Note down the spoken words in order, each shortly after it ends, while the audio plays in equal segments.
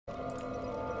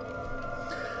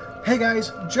Hey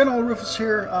guys, General Rufus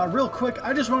here. Real quick,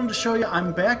 I just wanted to show you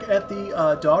I'm back at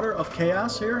the Daughter of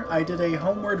Chaos here. I did a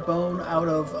homeward bone out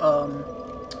of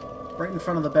right in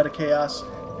front of the bed of chaos,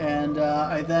 and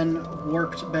I then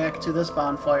worked back to this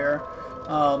bonfire,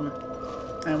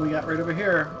 and we got right over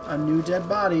here a new dead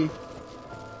body.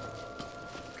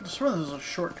 I swear this was a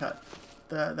shortcut.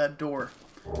 That door.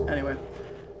 Anyway.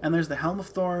 And there's the Helm of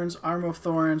Thorns, Armor of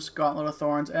Thorns, Gauntlet of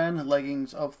Thorns, and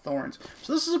Leggings of Thorns.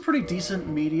 So this is a pretty decent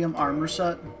medium armor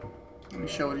set. Let me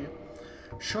show you.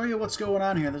 Show you what's going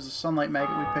on here. There's a Sunlight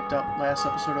Maggot we picked up last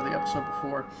episode or the episode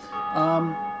before.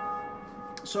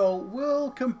 So we'll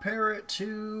compare it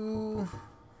to...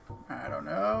 I don't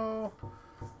know.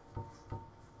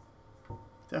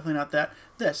 Definitely not that.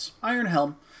 This, Iron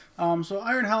Helm. So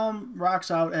Iron Helm rocks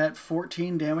out at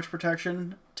 14 damage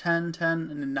protection, 10,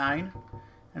 10, and 9.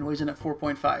 And weighs in at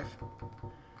 4.5.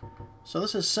 So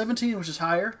this is 17, which is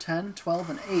higher, 10, 12,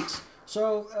 and 8.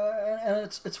 So, and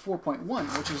it's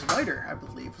 4.1, which is lighter, I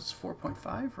believe. It's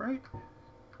 4.5, right?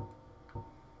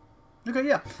 Okay,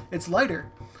 yeah, it's lighter.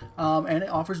 And it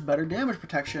offers better damage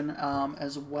protection,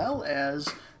 as well as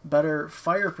better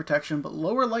fire protection, but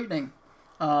lower lightning.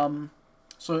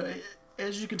 So,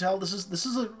 as you can tell, this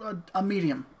is a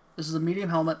medium. This is a medium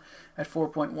helmet at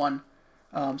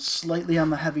 4.1, slightly on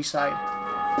the heavy side.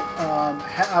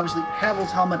 Obviously,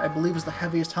 Havel's helmet, I believe, is the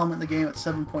heaviest helmet in the game at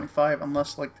 7.5,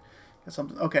 unless, like,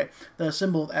 something... Okay, the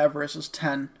symbol of avarice is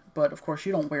 10, but, of course,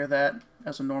 you don't wear that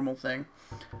as a normal thing.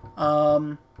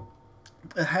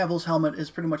 Havel's helmet is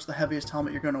pretty much the heaviest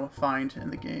helmet you're going to find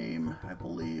in the game, I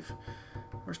believe.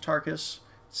 Where's Tarkus?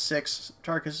 6.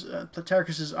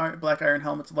 Tarkus's black iron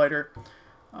helmet's lighter.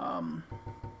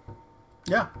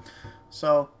 Yeah,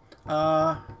 so,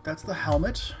 that's the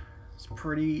helmet. It's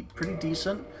pretty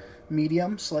decent.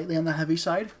 Medium, slightly on the heavy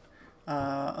side.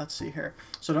 Let's see here.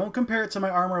 So don't compare it to my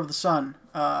Armor of the Sun,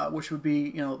 which would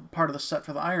be, part of the set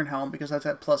for the Iron Helm, because that's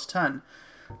at plus 10.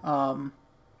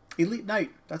 Elite Knight,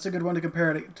 that's a good one to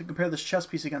compare this chest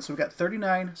piece against. So we've got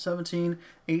 39, 17,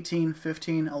 18,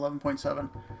 15, 11.7.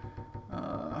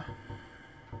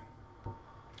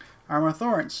 Armor of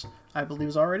Thorns, I believe,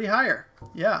 is already higher.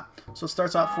 Yeah. So it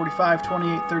starts out 45,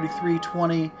 28, 33,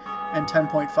 20, and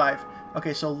 10.5.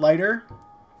 Okay, so lighter,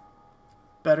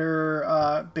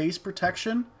 better base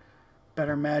protection,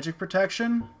 better magic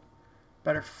protection,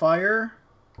 better fire,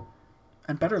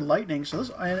 and better lightning. So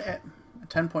this at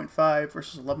 10.5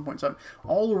 versus 11.7.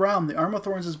 All around, the Armor of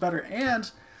Thorns is better.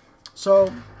 And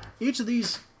so each of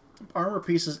these armor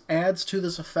pieces adds to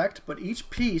this effect, but each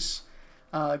piece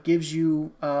gives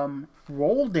you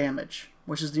roll damage,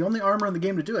 which is the only armor in the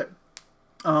game to do it.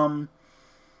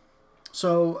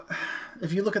 So,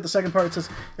 if you look at the second part, it says,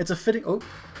 it's a fitting... Oh,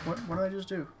 what did I just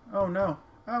do? Oh, no.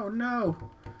 Oh, no.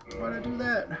 Why did I do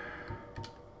that?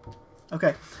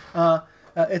 Okay.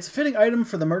 It's a fitting item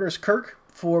for the Murderous Kirk,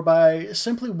 for by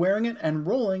simply wearing it and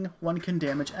rolling, one can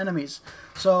damage enemies.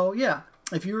 So, yeah,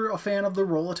 if you're a fan of the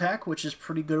roll attack, which is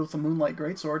pretty good with the Moonlight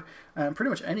Greatsword, and pretty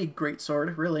much any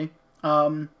Greatsword, really,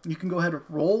 you can go ahead and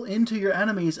roll into your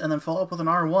enemies and then follow up with an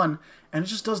R1, and it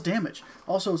just does damage.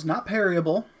 Also, it's not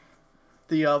parryable,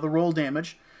 the roll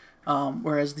damage,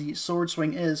 whereas the sword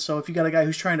swing is. So if you got a guy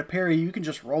who's trying to parry, you can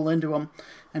just roll into him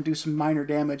and do some minor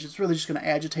damage. It's really just going to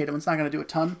agitate him. It's not going to do a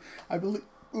ton. I believe...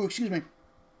 Oh, excuse me.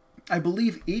 I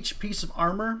believe each piece of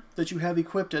armor that you have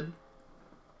equipped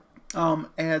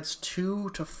adds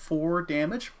 2 to 4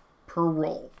 damage per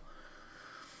roll.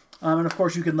 And of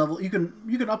course, you can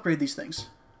upgrade these things.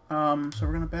 So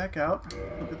we're going to back out.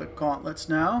 Look at the gauntlets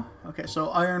now. Okay, so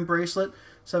Iron Bracelet,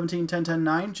 17, 10, 10,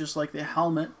 9, just like the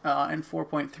helmet, and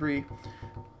 4.3.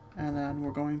 And then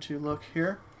we're going to look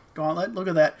here. Gauntlet, look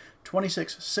at that.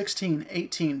 26, 16,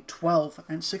 18, 12,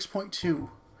 and 6.2. Well,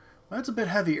 that's a bit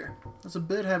heavier. That's a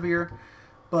bit heavier.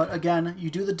 But again, you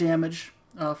do the damage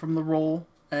from the roll,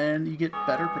 and you get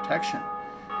better protection.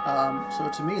 So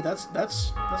to me, that's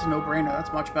a no-brainer.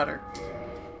 That's much better.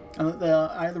 And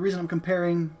the reason I'm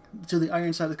comparing to the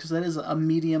iron side is because that is a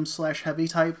medium/heavy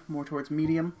type, more towards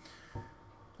medium.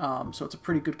 So it's a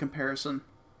pretty good comparison.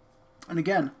 And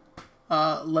again,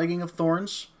 Legging of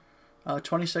Thorns,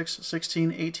 26,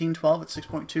 16, 18, 12 at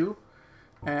 6.2.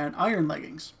 And Iron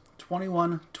Leggings,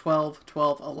 21, 12,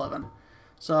 12, 11.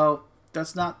 So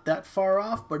that's not that far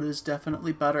off, but it is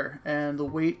definitely better. And the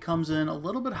weight comes in a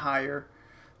little bit higher,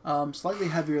 slightly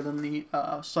heavier than the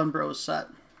Sunbros set.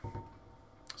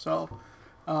 So,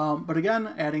 but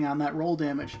again, adding on that roll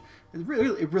damage, it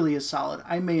really is solid.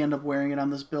 I may end up wearing it on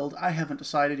this build. I haven't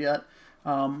decided yet.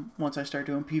 Once I start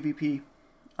doing PvP,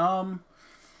 and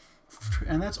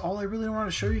that's all I really want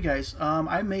to show you guys.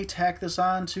 I may tack this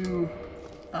on to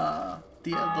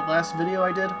the last video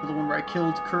I did, the one where I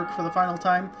killed Kirk for the final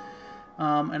time.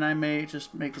 And I may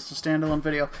just make this a standalone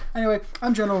video. Anyway,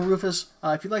 I'm General Rufus.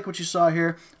 If you like what you saw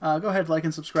here, go ahead, like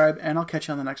and subscribe, and I'll catch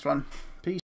you on the next one. Peace.